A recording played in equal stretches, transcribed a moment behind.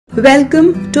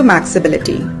Welcome to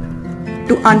Maxability.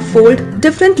 To unfold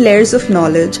different layers of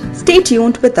knowledge, stay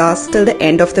tuned with us till the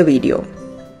end of the video.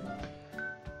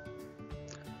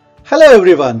 Hello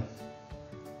everyone.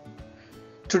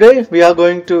 Today we are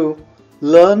going to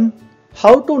learn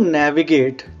how to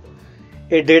navigate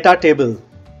a data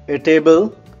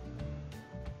table,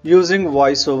 using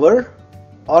VoiceOver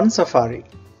on Safari.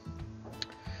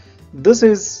 This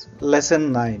is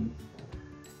lesson 9.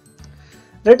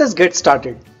 Let us get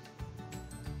started.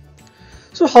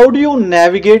 So how do you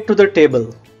navigate to the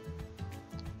table?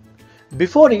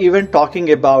 Before even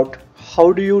talking about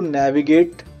how do you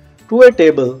navigate to a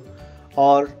table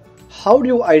or how do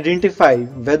you identify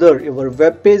whether your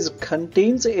web page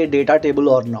contains a data table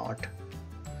or not,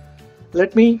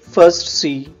 let me first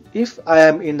see if I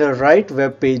am in the right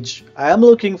web page I am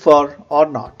looking for or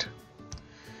not.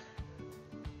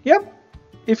 Yep,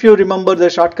 if you remember, the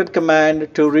shortcut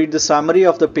command to read the summary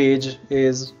of the page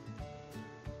is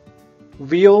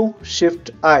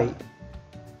VO-Shift-I.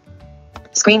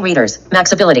 Screen readers,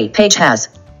 Maxability page has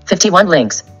 51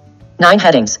 links, 9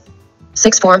 headings,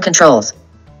 6 form controls,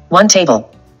 1 table,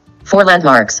 4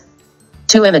 landmarks,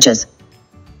 2 images.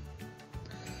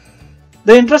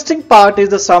 The interesting part is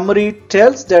the summary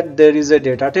tells that there is a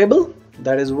data table.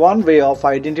 That is one way of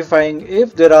identifying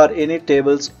if there are any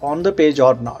tables on the page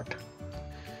or not.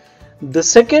 The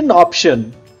second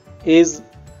option is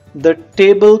the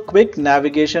table quick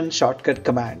navigation shortcut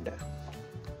command.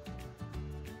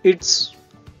 It's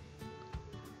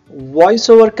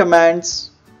VoiceOver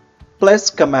commands plus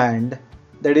command,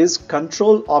 that is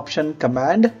control option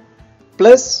command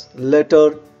plus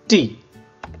letter T.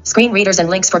 Screen readers and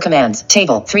links for commands,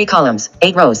 table, 3 columns,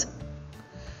 8 rows.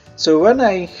 So when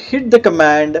I hit the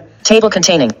command, Table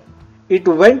containing, it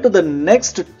went to the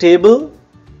next table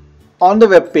on the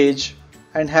web page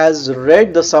and has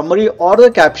read the summary or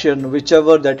the caption,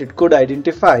 whichever that it could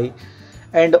identify,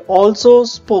 and also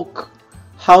spoke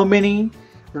how many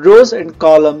rows and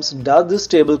columns does this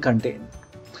table contain.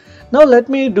 Now let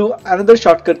me do another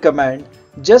shortcut command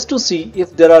just to see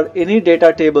if there are any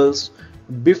data tables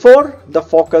before the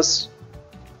focus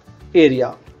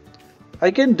area.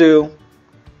 I can do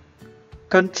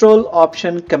control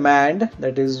option command,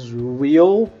 that is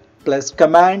VO plus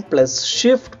command plus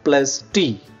shift plus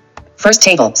T. first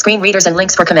table, screen readers and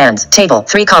links for commands, table,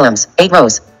 3 columns, 8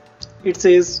 rows. It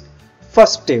says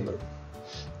first table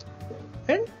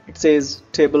and it says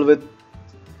table with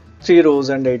 3 rows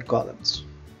and 8 columns,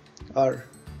 or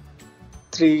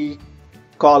 3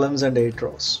 columns and 8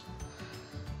 rows.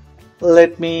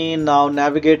 Let me now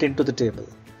navigate into the table.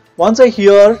 Once I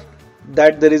hear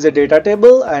that there is a data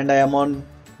table and I am on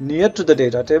near to the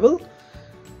data table,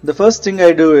 the first thing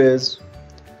I do is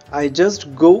I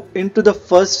just go into the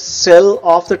first cell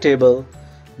of the table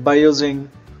by using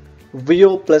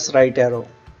VO plus right arrow.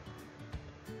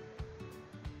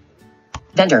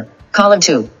 Vendor, column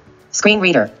 2. Screen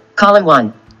reader, column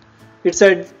 1. It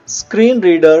said screen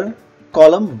reader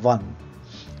column 1.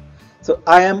 So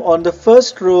I am on the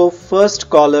first row, first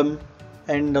column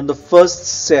and on the first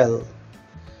cell.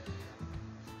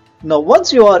 Now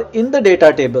once you are in the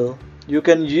data table, you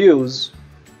can use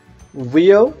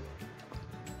VO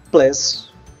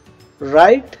plus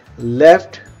right,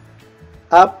 left,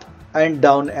 up and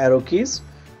down arrow keys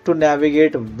to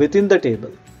navigate within the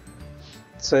table.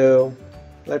 So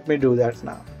let me do that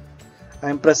now. I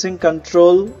am pressing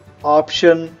control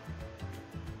option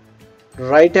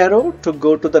right arrow to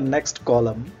go to the next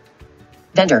column.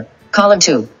 Vendor, column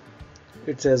 2.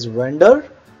 It says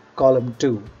vendor column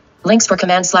 2. Links for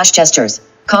commands / gestures,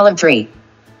 column 3.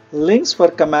 Links for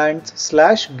commands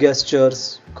 /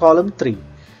 gestures column 3.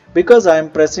 Because I am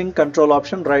pressing control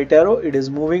option right arrow, it is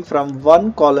moving from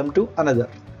one column to another.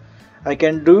 I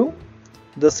can do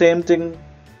the same thing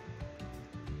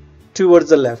towards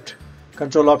the left.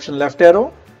 Control option left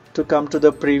arrow to come to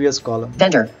the previous column.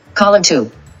 Vendor, column 2.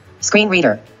 Screen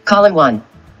reader, column 1.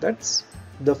 That's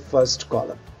the first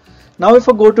column. Now if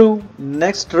I go to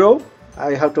next row,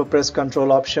 I have to press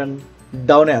control option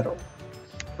down arrow.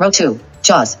 Row 2,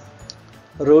 JAWS.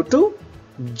 Row 2,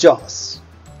 JAWS.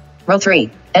 Row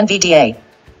 3, NVDA.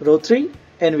 Row 3,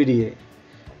 NVDA.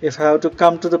 If I have to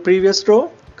come to the previous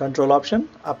row, control option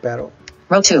up arrow.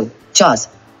 Row 2, JAWS.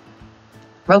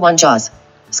 Row 1, JAWS.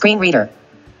 Screen reader.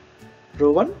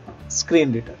 Row 1,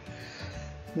 screen reader.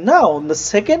 Now the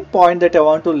second point that I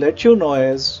want to let you know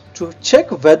is to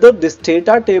check whether this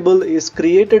data table is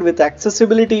created with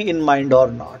accessibility in mind or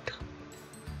not.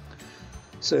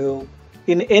 So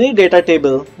in any data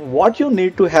table, what you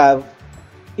need to have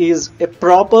is a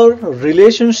proper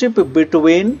relationship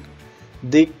between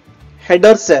the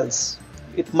header cells.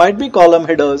 It might be column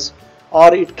headers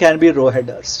or it can be row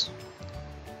headers,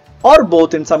 or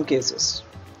both in some cases.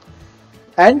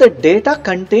 And the data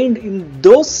contained in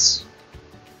those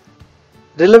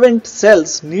relevant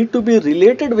cells need to be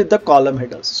related with the column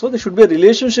headers. So there should be a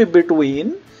relationship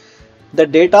between the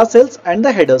data cells and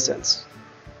the header cells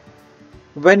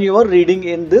when you are reading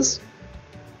in this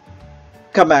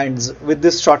commands with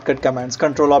this shortcut commands,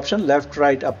 control option, left,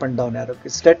 right, up and down arrow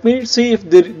keys. Let me see if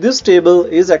this table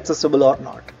is accessible or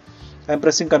not. I am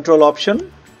pressing control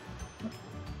option,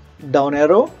 down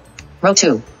arrow. Row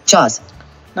 2, JAWS.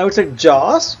 Now it's at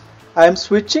JAWS. I am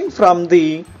switching from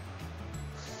the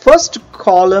first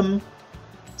column,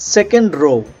 second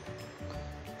row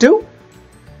to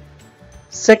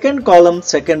second column,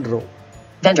 second row.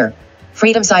 Vendor,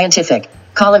 Freedom Scientific,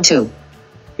 column 2.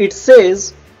 It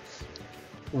says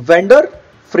vendor,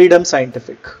 Freedom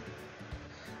Scientific.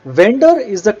 Vendor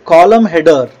is the column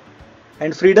header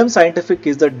and Freedom Scientific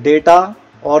is the data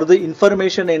or the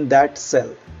information in that cell.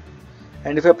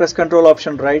 And if I press control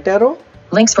option, right arrow.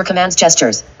 Links for commands,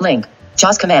 gestures, link,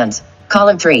 JAWS commands,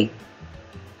 column 3.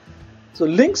 So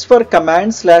links for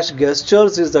commands /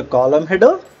 gestures is the column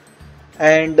header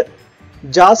and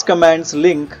JAWS commands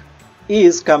link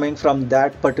is coming from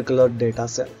that particular data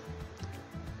cell.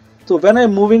 So when I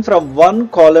am moving from one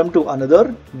column to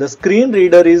another, the screen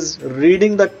reader is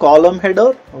reading the column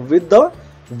header with the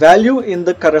value in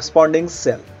the corresponding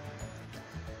cell.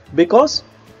 Because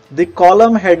the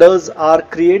column headers are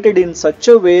created in such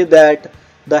a way that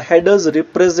the headers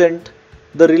represent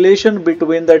the relation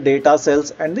between the data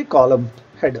cells and the column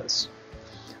headers.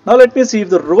 Now let me see if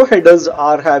the row headers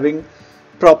are having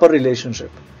proper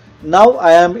relationship. Now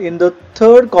I am in the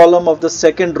third column of the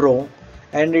second row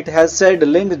and it has said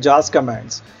link JAWS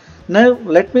commands. Now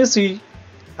let me see,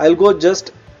 I'll go just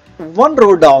one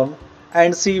row down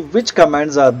and see which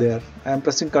commands are there. I am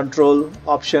pressing control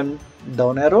option,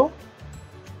 down arrow.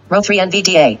 Row 3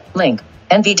 NVDA, link,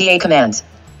 NVDA commands.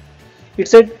 It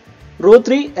said row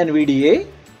 3 NVDA,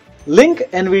 link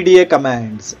NVDA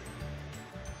commands.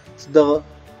 The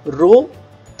row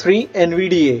 3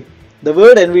 NVDA, the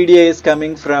word NVDA is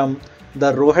coming from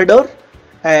the row header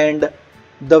and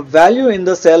the value in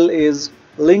the cell is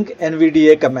link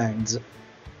NVDA commands.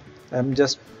 I'm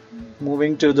just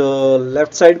moving to the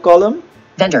left side column.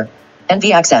 Vendor,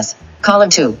 NV access,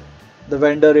 column 2. The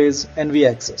vendor is NV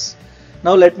access.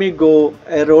 Now let me go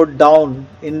arrow down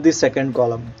in the second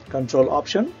column. Control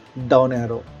option, down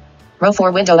arrow. Row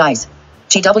 4 window eyes,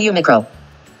 GW micro.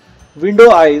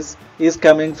 Window eyes is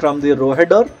coming from the row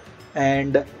header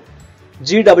and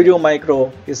GW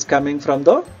micro is coming from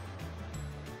the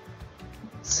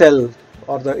cell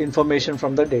or the information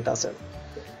from the data cell.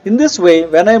 In this way,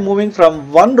 when I am moving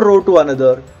from one row to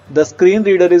another, the screen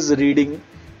reader is reading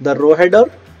the row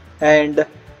header, and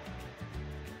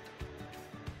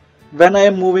when I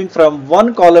am moving from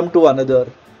one column to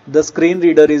another, the screen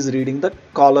reader is reading the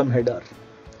column header.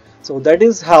 So that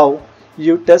is how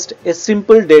you test a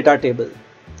simple data table.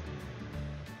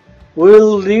 We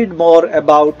will read more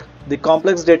about the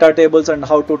complex data tables and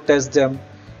how to test them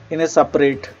in a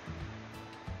separate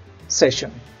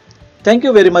session. Thank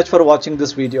you very much for watching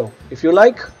this video. If you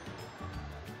like,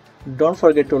 don't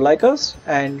forget to like us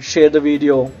and share the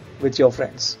video with your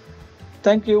friends.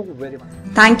 Thank you very much.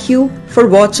 Thank you for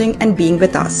watching and being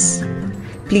with us.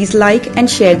 Please like and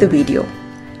share the video.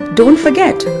 Don't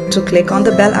forget to click on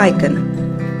the bell icon.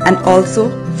 And also,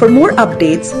 for more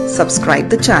updates, subscribe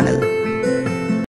the channel.